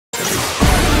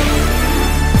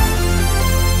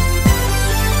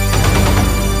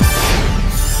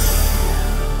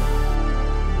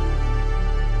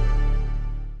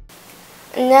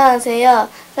안녕하세요.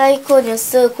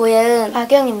 사이코뉴스 고예은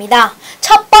박영입니다.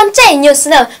 첫 번째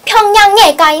뉴스는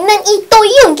평양에 가 있는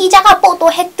이도윤 기자가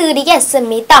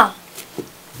보도해드리겠습니다.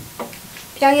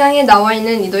 평양에 나와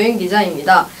있는 이도윤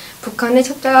기자입니다. 북한의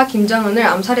첩자가 김정은을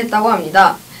암살했다고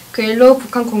합니다. 그 일로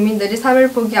북한 국민들이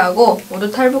삶을 포기하고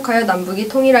모두 탈북하여 남북이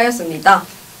통일하였습니다.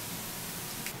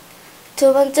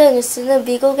 두 번째 뉴스는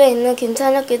미국에 있는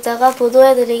김찬혁 기자가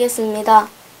보도해드리겠습니다.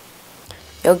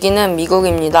 여기는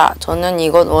미국입니다. 저는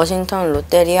이곳 워싱턴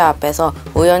롯데리아 앞에서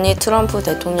우연히 트럼프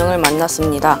대통령을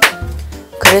만났습니다.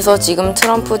 그래서 지금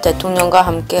트럼프 대통령과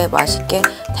함께 맛있게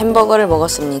햄버거를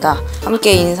먹었습니다.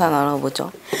 함께 인사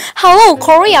나눠보죠. Hello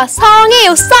Korea!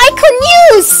 사랑해요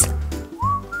사이코뉴스!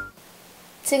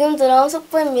 지금 들어온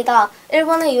속보입니다.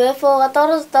 일본에 UFO가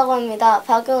떨어졌다고 합니다.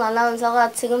 박용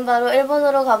아나운서가 지금 바로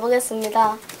일본으로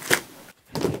가보겠습니다.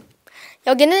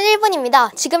 여기는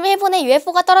일본입니다. 지금 일본에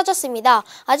UFO가 떨어졌습니다.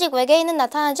 아직 외계인은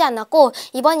나타나지 않았고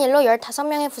이번 일로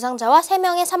 15명의 부상자와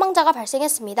 3명의 사망자가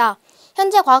발생했습니다.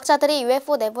 현재 과학자들이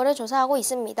UFO 내부를 조사하고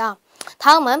있습니다.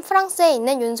 다음은 프랑스에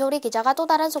있는 윤소리 기자가 또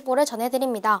다른 속보를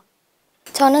전해드립니다.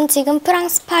 저는 지금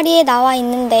프랑스 파리에 나와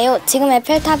있는데요. 지금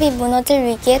에펠탑이 무너질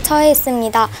위기에 처해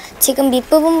있습니다. 지금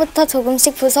밑부분부터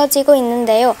조금씩 부서지고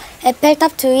있는데요.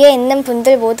 에펠탑 주위에 있는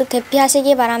분들 모두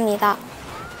대피하시기 바랍니다.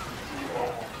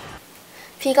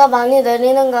 비가 많이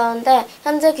내리는 가운데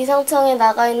현재 기상청에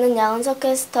나가 있는 양은석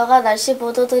캐스터가 날씨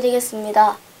보도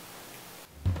드리겠습니다.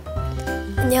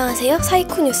 안녕하세요.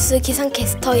 사이코뉴스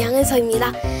기상캐스터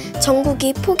양은서입니다.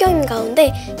 전국이 폭염인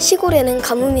가운데 시골에는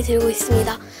가뭄이 들고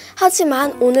있습니다.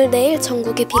 하지만 오늘 내일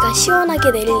전국에 비가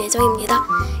시원하게 내릴 예정입니다.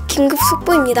 긴급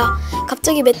속보입니다.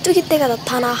 갑자기 메뚜기떼가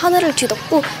나타나 하늘을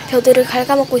뒤덮고 벼들을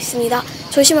갉아먹고 있습니다.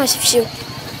 조심하십시오.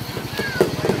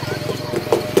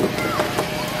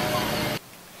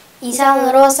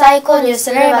 이상으로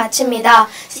사이코뉴스를 마칩니다.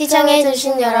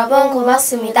 시청해주신 여러분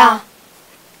고맙습니다.